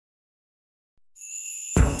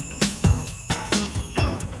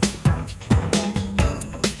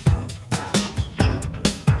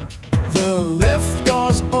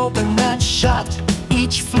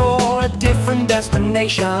explore a different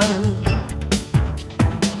destination.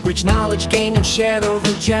 Rich knowledge gained and shared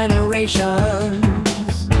over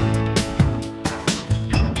generations.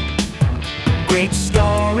 Great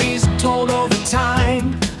stories told over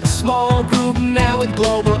time. A small group now with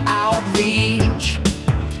global outreach.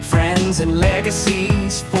 Friends and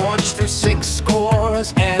legacies forged through 6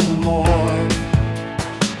 scores and more.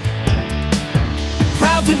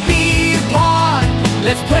 Proud to be a part,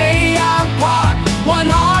 let's play our part. One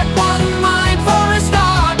heart, one mind for a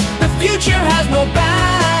start. The future has no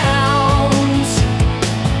bounds.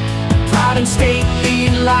 Proud and stately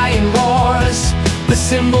lion roars. The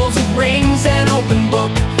symbols of rings and open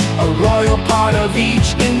book, a royal part of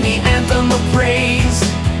each in the anthem of praise.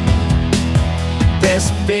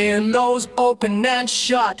 There's windows open and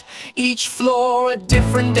shut, each floor a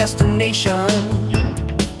different destination.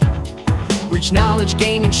 Rich knowledge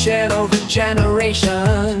gained and shared over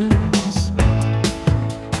generations.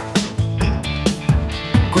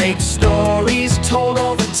 Great stories told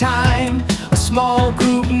over time. A small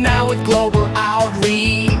group now with global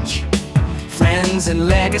outreach. Friends and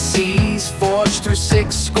legacies forged through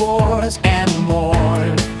 6 scores and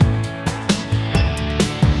more.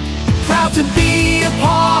 Proud to be a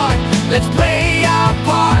part, let's play our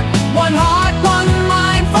part. One heart.